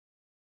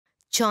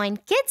Join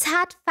Kids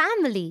Hat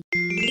family.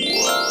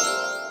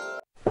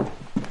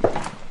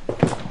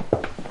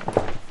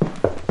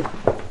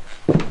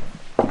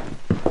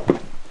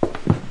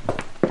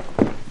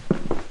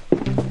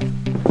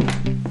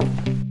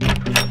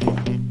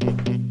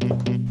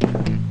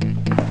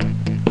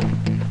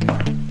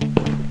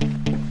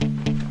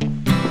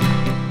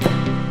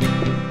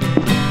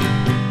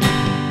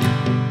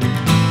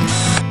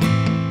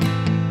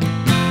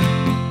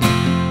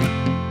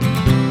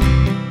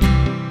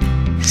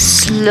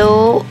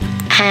 Slow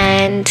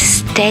and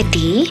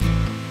steady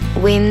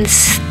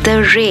wins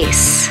the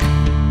race.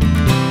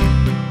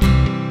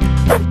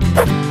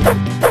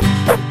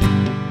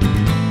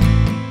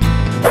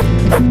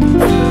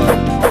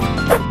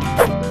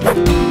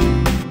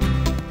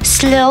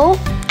 Slow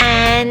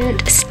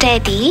and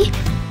steady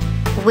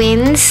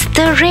wins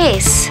the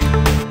race.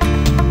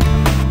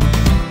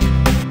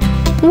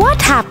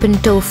 What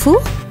happened, Tofu?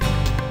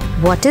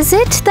 What is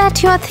it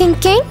that you're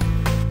thinking?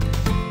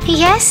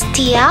 Yes,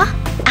 Tia.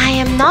 I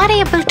am not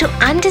able to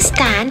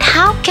understand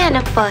how can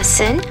a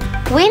person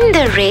win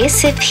the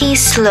race if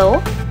he's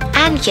slow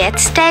and yet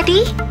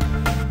steady?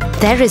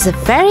 There is a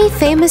very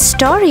famous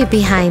story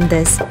behind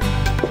this.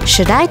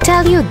 Should I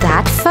tell you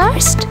that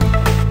first?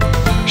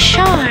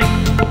 Sure.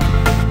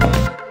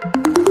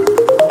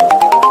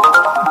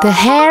 The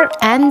Hare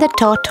and the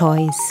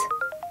Tortoise.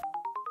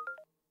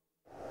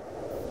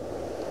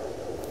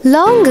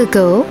 Long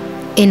ago,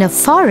 in a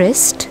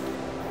forest,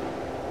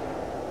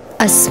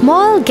 a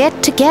small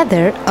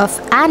get-together of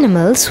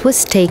animals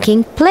was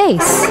taking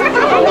place.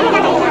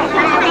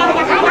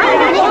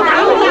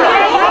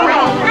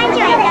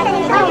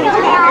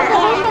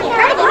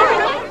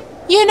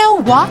 You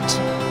know what?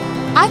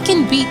 I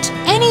can beat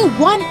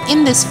anyone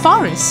in this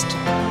forest.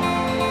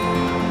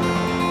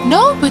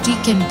 Nobody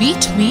can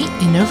beat me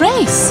in a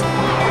race.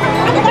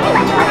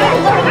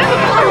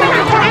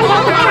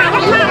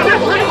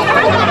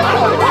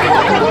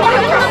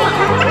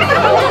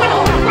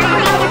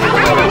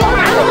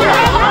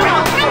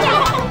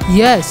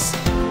 Yes,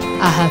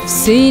 I have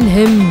seen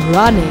him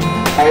running.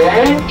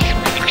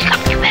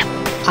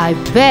 I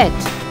bet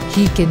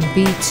he can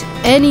beat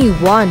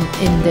anyone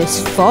in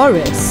this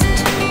forest.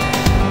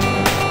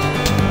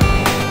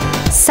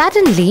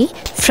 Suddenly,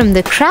 from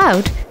the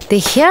crowd, they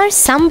hear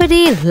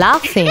somebody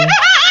laughing.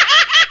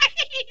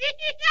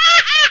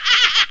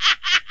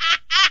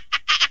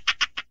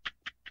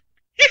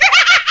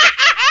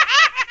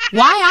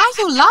 Why are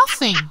you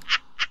laughing?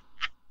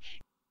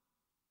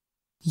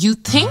 You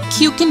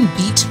think you can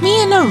beat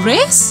me in a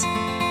race?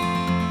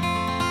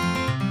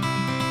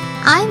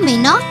 I may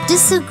not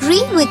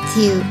disagree with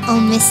you, oh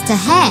Mr.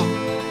 Hare.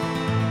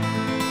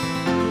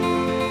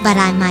 But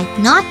I might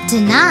not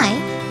deny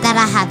that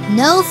I have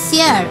no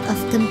fear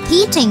of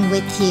competing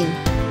with you.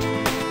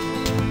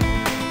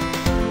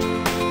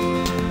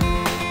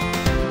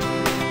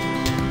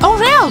 Oh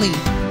really?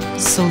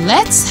 So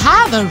let's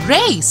have a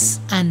race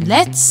and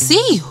let's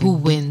see who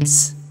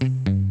wins.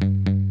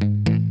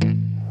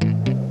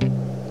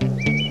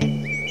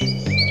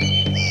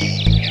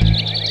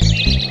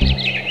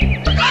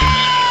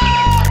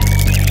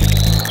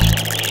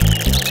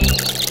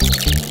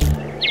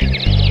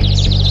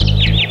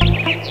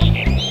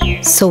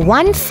 So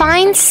one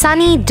fine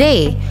sunny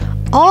day,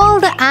 all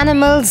the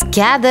animals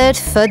gathered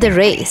for the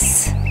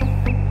race.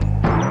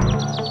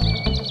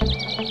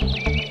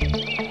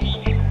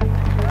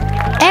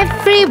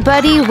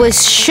 Everybody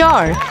was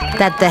sure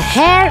that the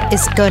hare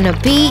is gonna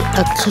be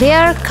a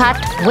clear-cut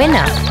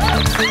winner.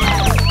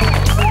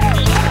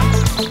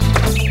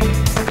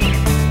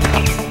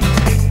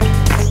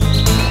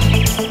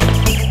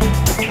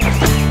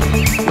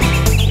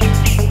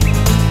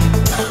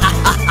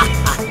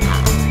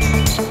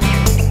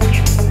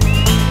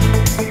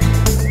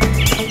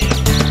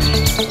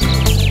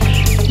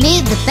 May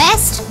the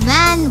best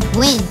man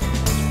win.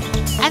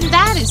 And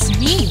that is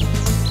me,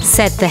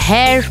 said the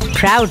hare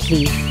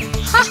proudly.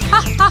 ha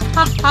ha ha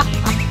ha ha.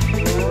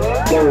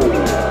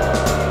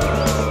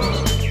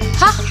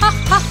 Ha ha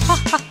ha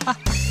ha ha.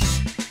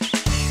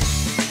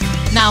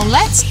 Now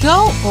let's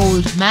go,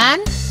 old man.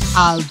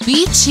 I'll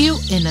beat you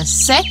in a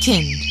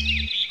second.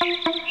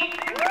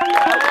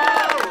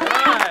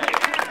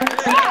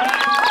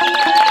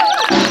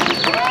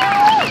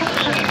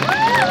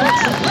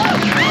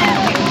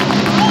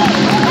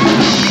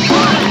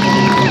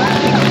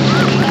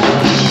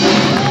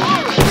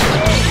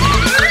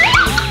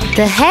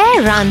 The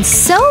hare runs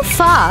so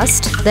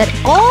fast that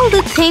all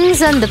the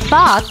things on the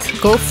path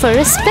go for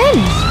a spin.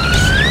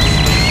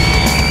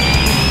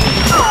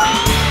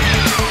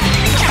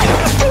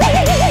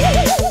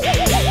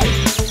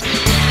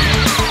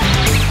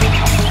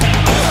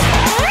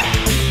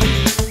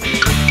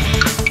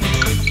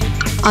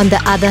 On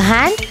the other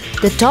hand,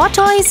 the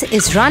tortoise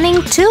is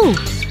running too,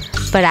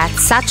 but at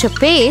such a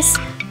pace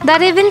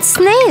that even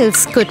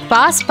snails could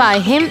pass by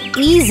him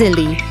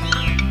easily.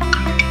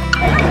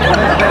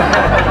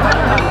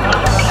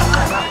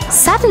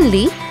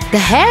 Suddenly, the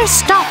hare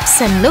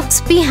stops and looks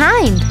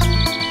behind.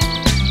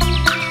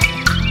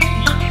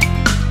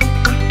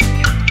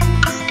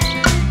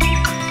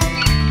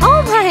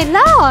 my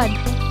lord!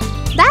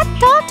 That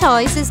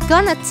tortoise is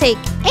gonna take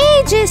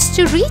ages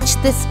to reach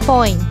this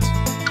point.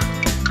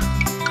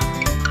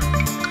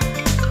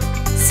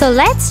 So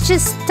let's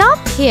just stop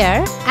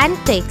here and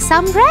take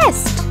some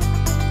rest.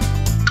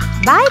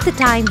 By the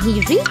time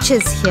he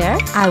reaches here,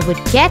 I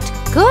would get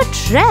good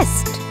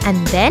rest and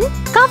then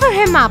cover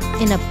him up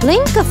in a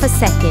blink of a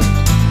second.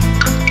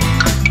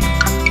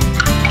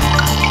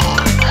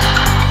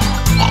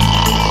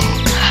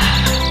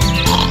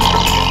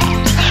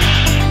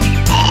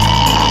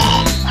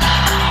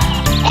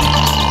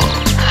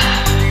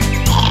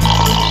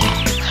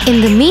 In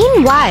the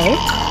meanwhile,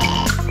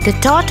 the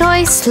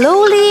tortoise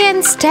slowly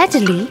and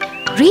steadily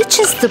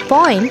reaches the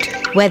point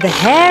where the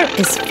hare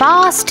is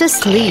fast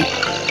asleep.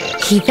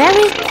 He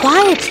very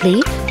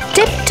quietly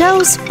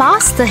tiptoes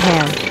past the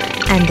hare,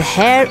 and the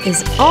hare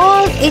is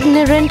all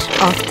ignorant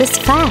of this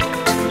fact.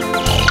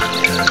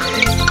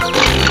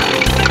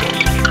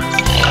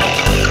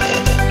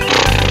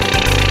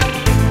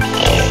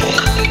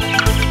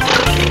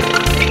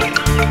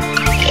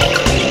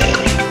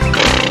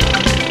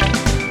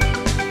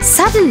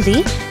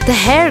 Suddenly, the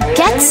hare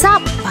gets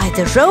up by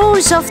the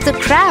roars of the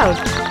crowd,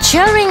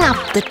 cheering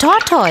up the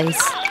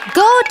tortoise.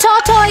 Go,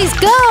 tortoise,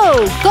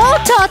 go! Go,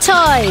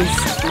 tortoise!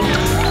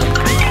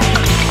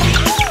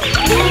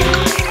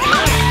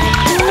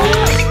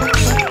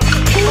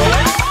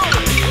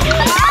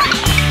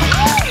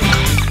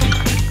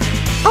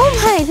 Oh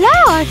my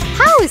lord!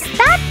 How is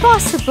that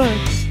possible?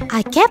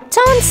 I kept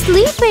on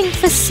sleeping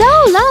for so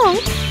long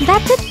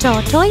that the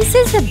tortoise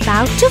is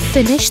about to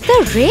finish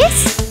the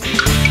race.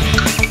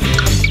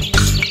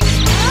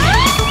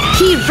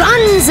 He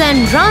runs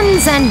and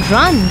runs and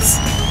runs.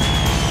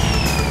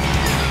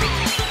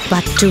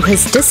 But to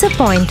his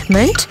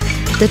disappointment,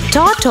 the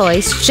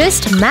tortoise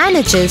just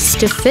manages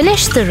to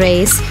finish the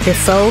race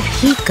before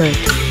he could.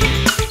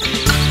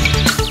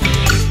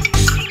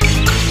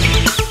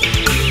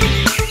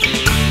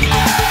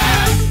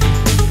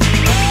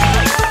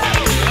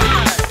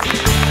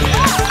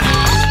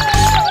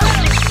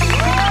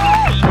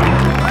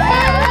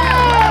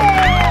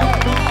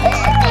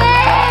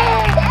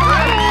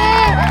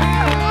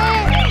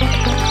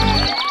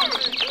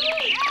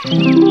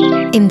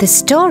 In the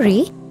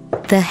story,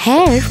 the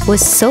hare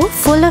was so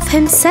full of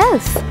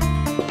himself.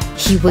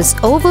 He was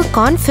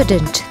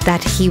overconfident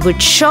that he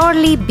would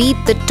surely beat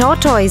the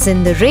tortoise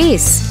in the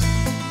race,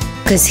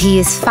 because he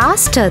is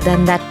faster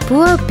than that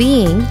poor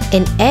being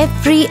in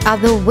every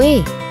other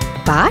way.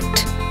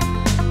 But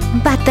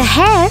the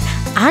hare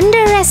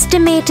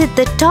underestimated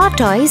the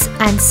tortoise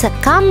and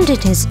succumbed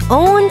in his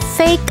own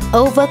fake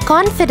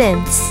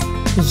overconfidence.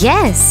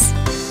 Yes,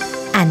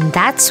 and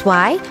that's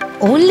why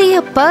only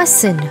a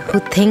person who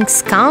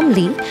thinks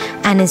calmly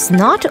and is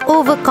not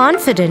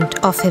overconfident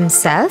of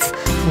himself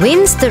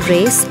wins the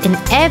race in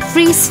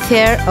every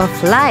sphere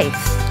of life.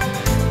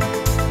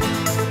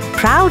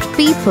 Proud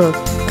people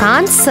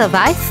can't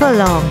survive for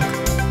long.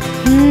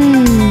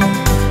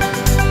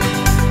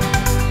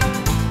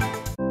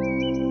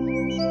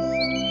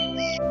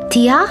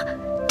 Tia,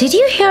 did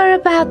you hear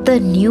about the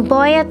new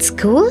boy at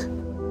school?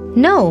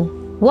 No,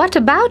 what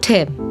about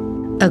him?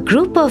 A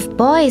group of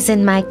boys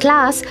in my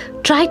class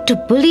tried to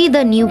bully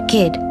the new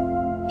kid.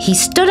 He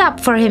stood up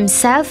for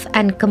himself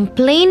and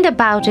complained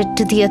about it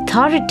to the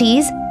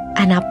authorities,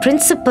 and our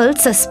principal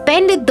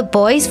suspended the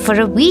boys for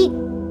a week.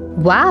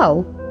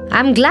 Wow,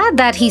 I'm glad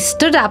that he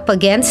stood up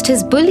against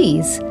his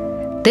bullies.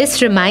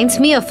 This reminds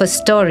me of a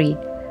story.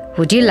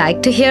 Would you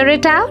like to hear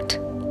it out?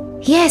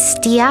 Yes,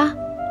 Tia.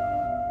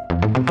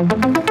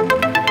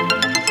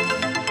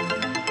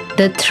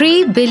 The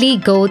Three Billy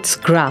Goats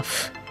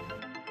Gruff.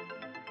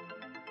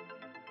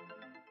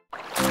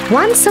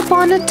 Once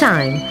upon a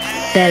time,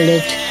 there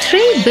lived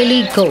 3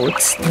 billy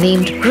goats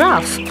named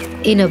Gruff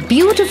in a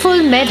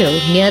beautiful meadow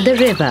near the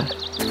river.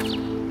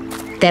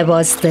 There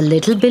was the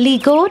little billy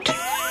goat,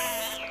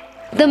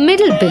 the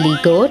middle billy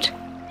goat,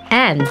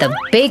 and the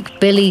big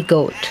billy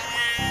goat.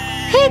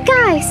 Hey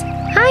guys,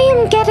 I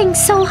am getting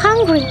so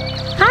hungry.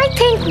 I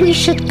think we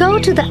should go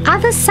to the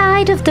other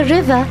side of the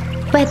river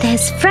where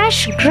there's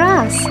fresh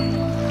grass.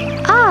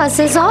 Ours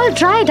is all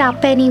dried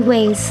up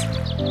anyways.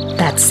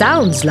 That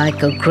sounds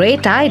like a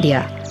great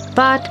idea,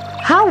 but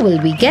how will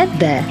we get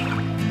there?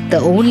 The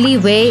only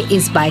way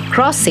is by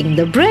crossing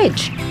the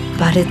bridge,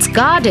 but it's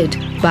guarded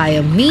by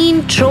a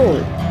mean troll.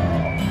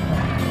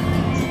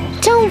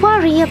 Don't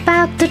worry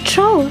about the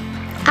troll.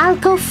 I'll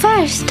go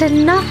first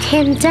and knock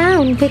him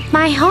down with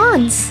my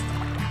horns.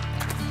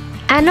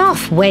 And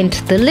off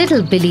went the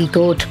little billy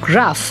goat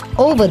Gruff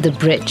over the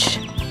bridge.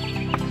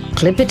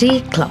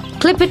 Clippity-clop,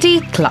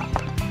 clippity-clop,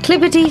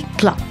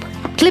 clippity-clop,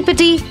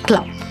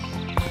 clippity-clop.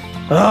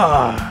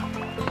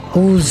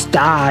 Who's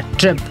that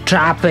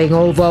trip-trapping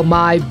over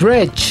my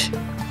bridge?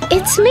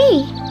 It's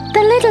me,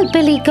 the little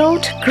billy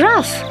goat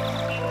Gruff.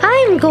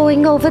 I'm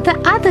going over the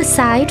other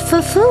side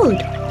for food.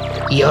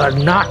 You're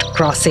not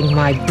crossing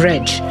my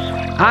bridge.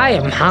 I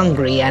am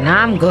hungry and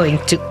I'm going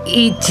to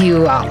eat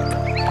you up.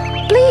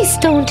 Please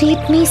don't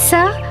eat me,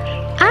 sir.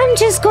 I'm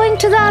just going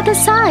to the other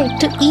side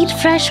to eat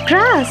fresh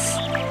grass.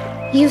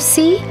 You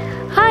see,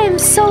 I am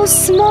so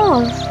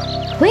small.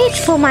 Wait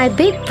for my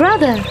big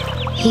brother.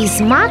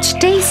 He's much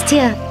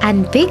tastier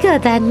and bigger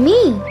than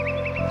me.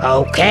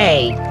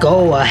 Okay,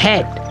 go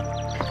ahead.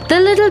 The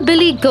little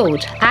billy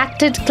goat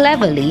acted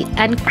cleverly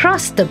and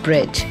crossed the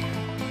bridge.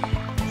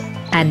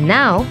 And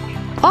now,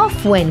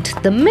 off went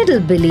the middle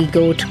billy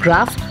goat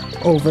Gruff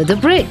over the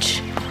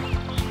bridge.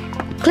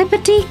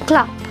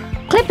 Clippity-clop,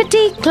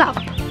 clippity-clop,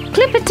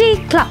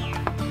 clippity-clop.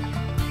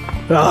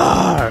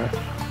 Roar!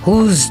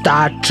 Who's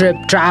that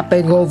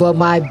trip-trapping over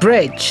my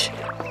bridge?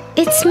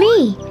 It's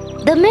me,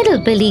 the middle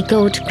billy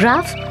goat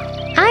Gruff.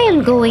 I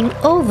am going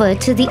over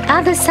to the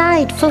other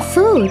side for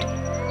food.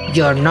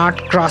 You're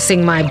not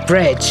crossing my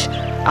bridge.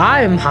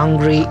 I am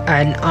hungry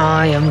and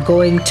I am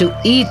going to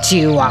eat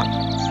you up.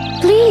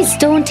 Please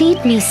don't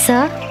eat me,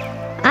 sir.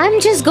 I'm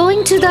just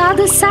going to the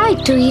other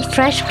side to eat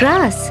fresh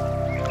grass.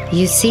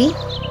 You see,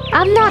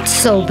 I'm not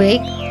so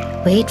big.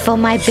 Wait for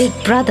my big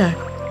brother.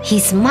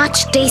 He's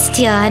much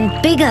tastier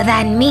and bigger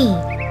than me.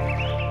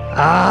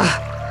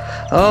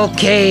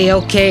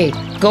 Okay.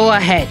 Go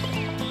ahead.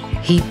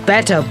 He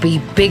better be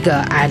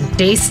bigger and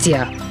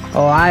tastier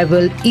or I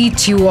will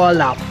eat you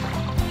all up.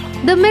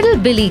 The middle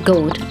billy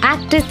goat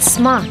acted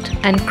smart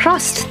and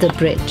crossed the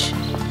bridge.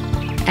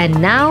 And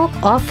now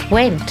off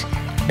went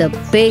the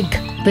big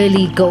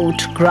billy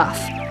goat Gruff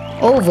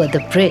over the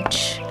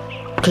bridge.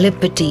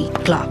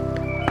 Clippity-clop,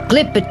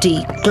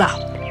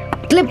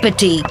 clippity-clop,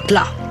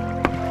 clippity-clop.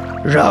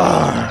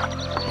 Roar!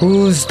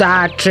 Who's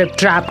that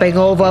trip-trapping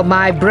over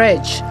my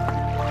bridge?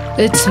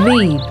 It's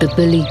me, the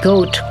billy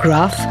goat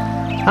Gruff.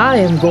 I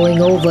am going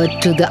over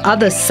to the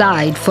other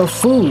side for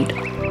food.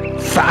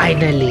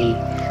 Finally,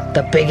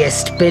 the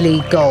biggest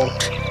billy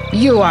goat.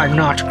 You are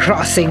not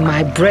crossing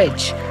my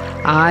bridge.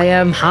 I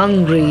am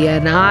hungry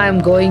and I am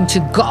going to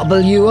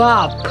gobble you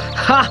up.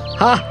 Ha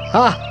ha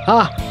ha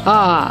ha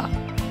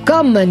ha.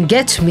 Come and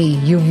get me,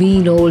 you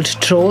mean old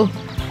troll.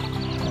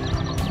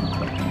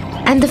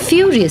 And the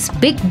furious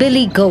big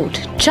billy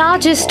goat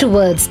charges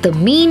towards the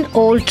mean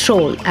old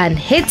troll and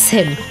hits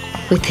him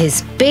with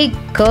his big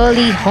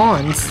curly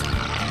horns.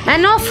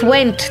 And off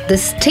went the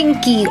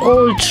stinky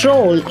old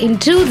troll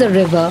into the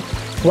river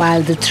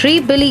while the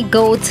three billy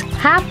goats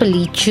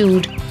happily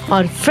chewed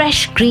on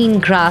fresh green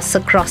grass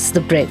across the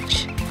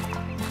bridge.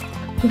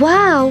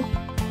 Wow,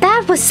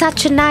 that was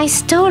such a nice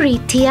story,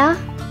 Tia.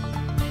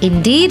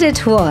 Indeed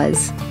it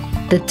was.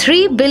 The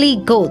three billy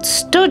goats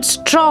stood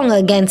strong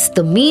against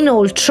the mean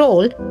old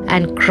troll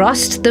and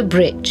crossed the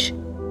bridge.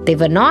 They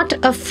were not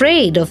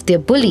afraid of their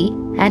bully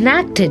and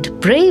acted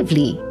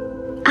bravely.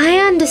 I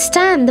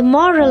understand the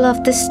moral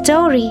of the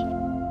story.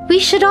 We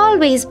should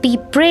always be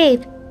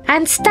brave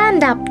and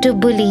stand up to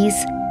bullies.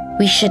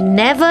 We should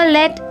never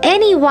let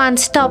anyone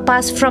stop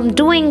us from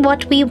doing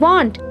what we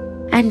want,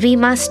 and we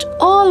must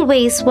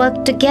always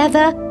work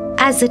together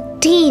as a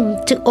team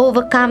to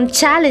overcome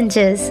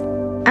challenges.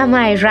 Am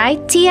I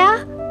right,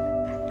 Tia?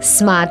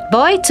 Smart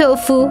boy,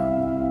 Tofu.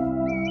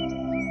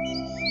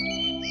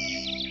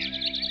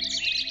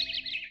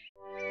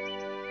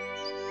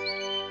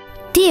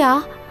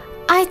 Tia,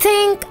 I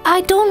think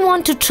I don't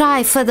want to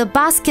try for the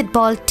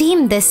basketball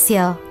team this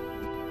year.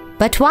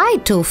 But why,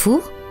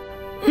 Tofu?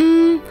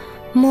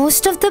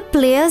 Most of the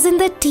players in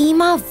the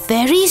team are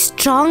very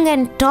strong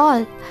and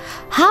tall.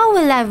 How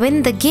will I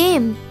win the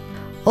game?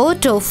 Oh,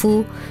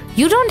 Tofu,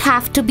 you don't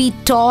have to be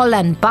tall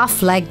and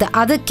buff like the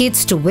other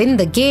kids to win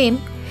the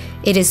game.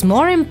 It is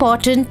more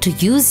important to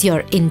use your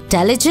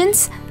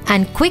intelligence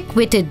and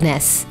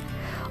quick-wittedness.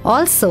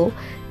 Also,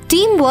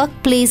 teamwork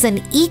plays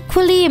an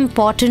equally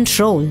important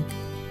role.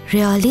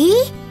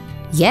 Really?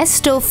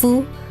 Yes,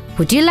 Tofu.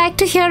 Would you like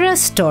to hear a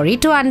story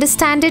to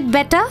understand it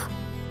better?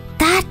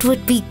 That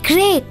would be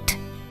great.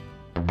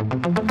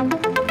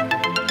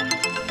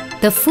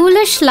 The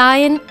Foolish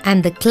Lion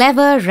and the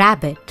Clever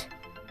Rabbit.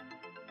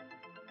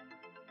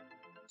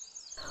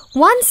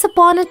 Once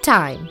upon a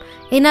time,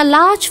 in a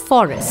large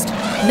forest,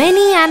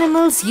 many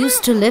animals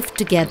used to live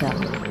together.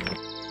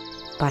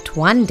 But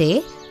one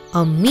day,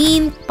 a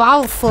mean,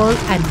 powerful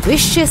and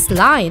vicious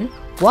lion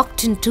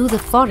walked into the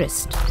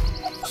forest.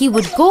 He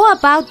would go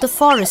about the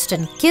forest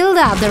and kill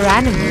the other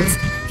animals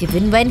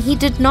even when he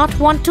did not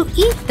want to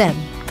eat them.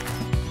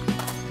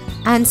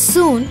 And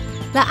soon,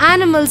 the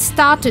animals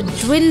started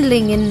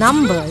dwindling in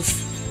numbers.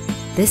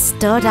 This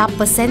stirred up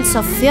a sense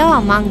of fear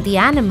among the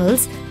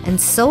animals, and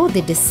so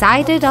they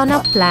decided on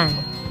a plan.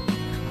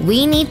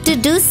 We need to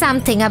do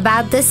something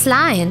about this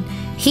lion.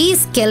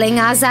 He's killing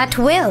us at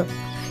will.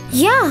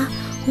 Yeah,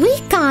 we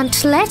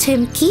can't let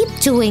him keep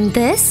doing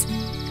this.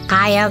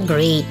 I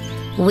agree.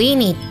 We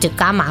need to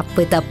come up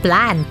with a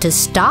plan to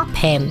stop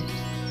him.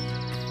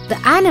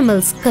 The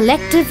animals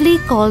collectively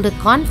called a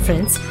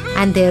conference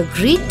and they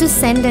agreed to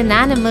send an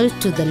animal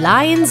to the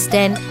lion's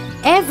den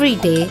every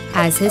day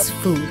as his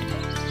food.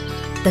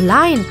 The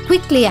lion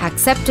quickly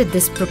accepted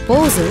this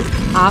proposal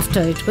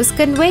after it was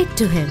conveyed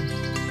to him.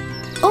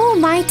 Oh,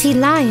 mighty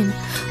lion,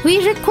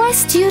 we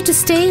request you to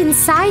stay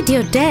inside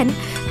your den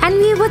and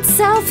we would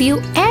serve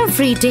you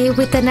every day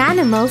with an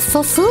animal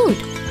for food.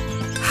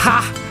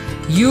 Ha!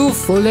 You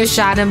foolish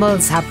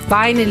animals have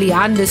finally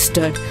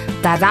understood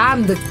that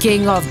I'm the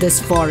king of this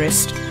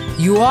forest.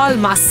 You all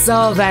must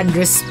serve and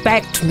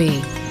respect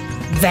me.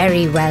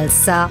 Very well,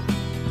 sir.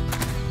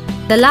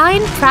 The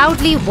lion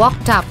proudly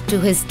walked up to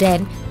his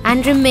den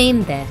and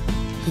remained there.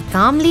 He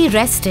calmly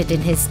rested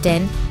in his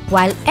den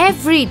while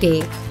every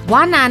day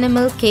one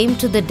animal came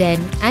to the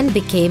den and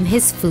became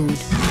his food.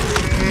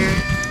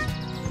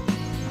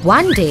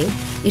 One day,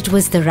 it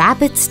was the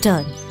rabbit's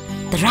turn.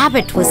 The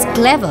rabbit was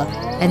clever,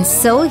 and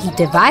so he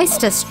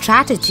devised a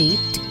strategy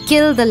to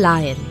kill the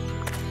lion.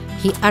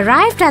 He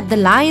arrived at the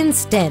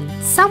lion's den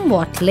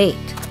somewhat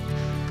late.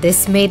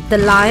 This made the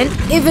lion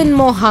even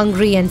more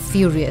hungry and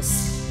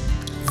furious.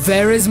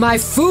 Where is my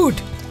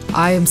food?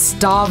 I am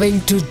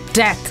starving to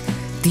death.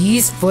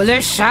 These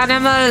foolish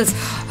animals!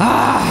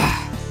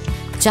 Ah!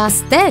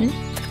 Just then,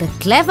 the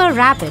clever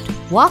rabbit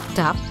walked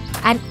up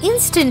and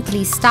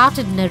instantly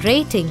started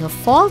narrating a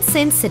false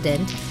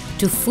incident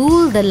to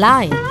fool the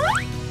lion.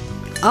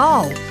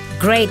 Oh,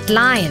 great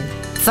lion,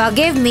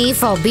 forgive me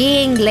for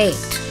being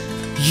late.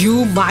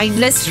 You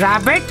mindless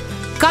rabbit,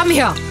 come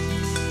here.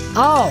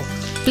 Oh,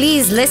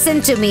 please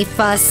listen to me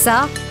first,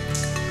 sir.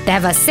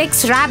 There were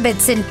 6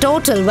 rabbits in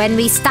total when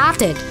we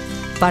started,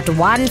 but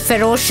one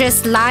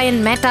ferocious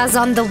lion met us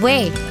on the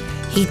way.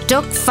 He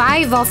took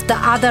 5 of the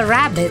other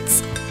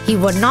rabbits. He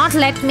would not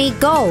let me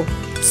go,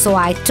 so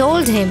I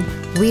told him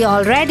we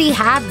already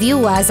have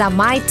you as a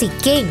mighty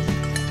king.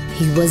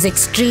 He was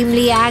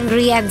extremely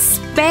angry and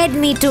spared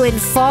me to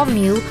inform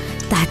you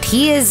that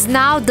he is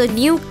now the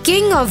new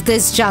king of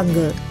this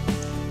jungle.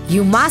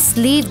 You must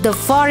leave the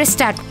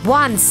forest at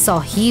once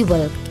or he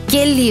will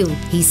kill you,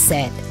 he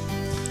said.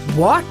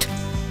 What?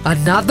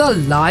 Another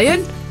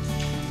lion?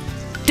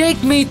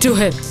 Take me to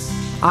him.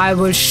 I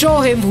will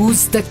show him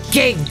who's the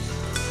king.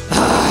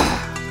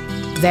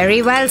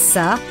 Very well,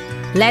 sir.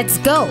 Let's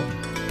go.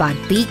 But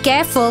be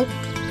careful.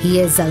 He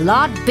is a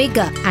lot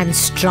bigger and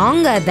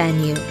stronger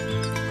than you.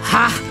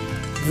 Ha!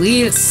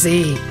 We'll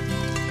see.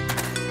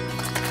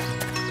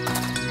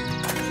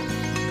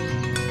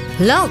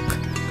 Look,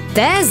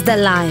 there's the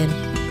lion.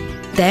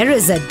 There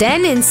is a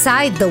den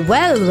inside the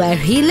well where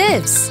he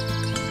lives.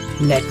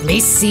 Let me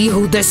see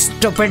who this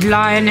stupid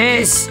lion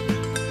is.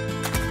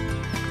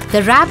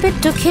 The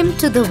rabbit took him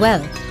to the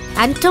well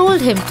and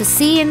told him to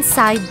see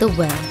inside the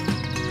well.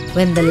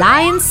 When the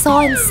lion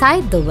saw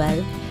inside the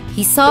well,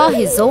 he saw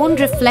his own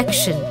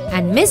reflection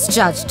and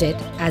misjudged it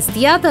as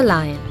the other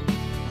lion.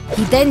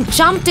 He then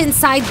jumped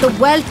inside the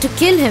well to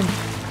kill him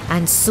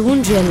and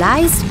soon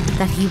realized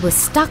that he was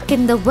stuck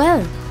in the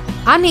well,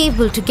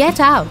 unable to get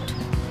out.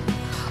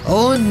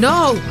 Oh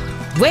no!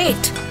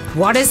 Wait!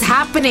 What is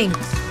happening?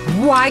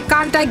 Why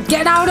can't I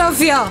get out of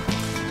here?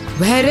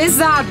 Where is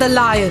the other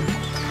lion?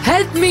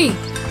 Help me!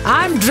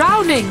 I'm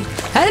drowning!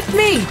 Help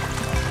me!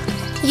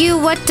 You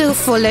were too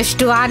foolish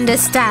to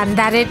understand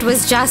that it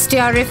was just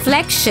your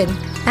reflection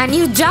and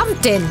you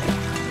jumped in.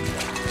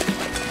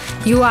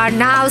 You are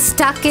now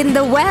stuck in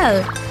the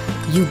well.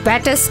 You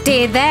better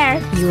stay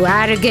there, you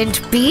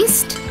arrogant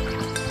beast.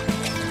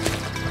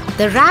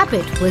 The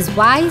rabbit was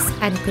wise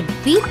and could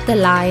beat the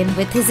lion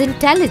with his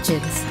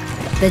intelligence.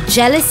 The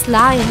jealous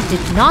lion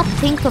did not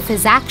think of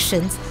his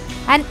actions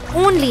and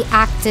only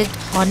acted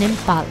on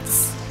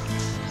impulse.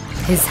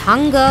 His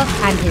hunger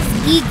and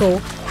his ego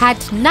had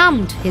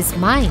numbed his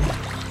mind.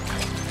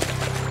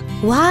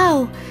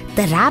 Wow,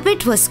 the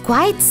rabbit was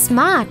quite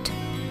smart.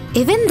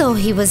 Even though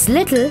he was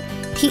little,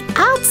 he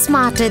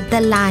outsmarted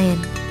the lion.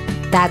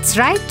 That's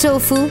right,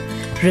 Tofu.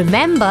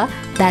 Remember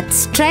that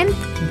strength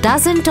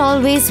doesn't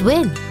always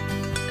win.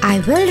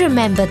 I will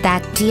remember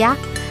that, Tia.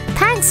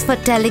 Thanks for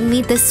telling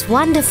me this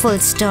wonderful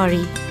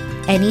story.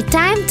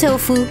 Anytime,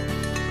 Tofu.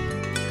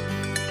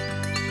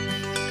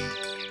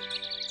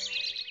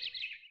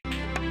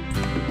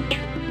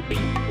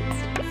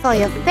 For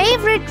your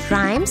favorite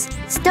rhymes,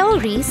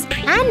 stories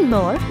and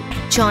more,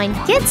 join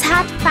Kids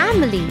Hut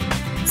family.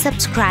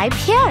 Subscribe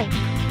here.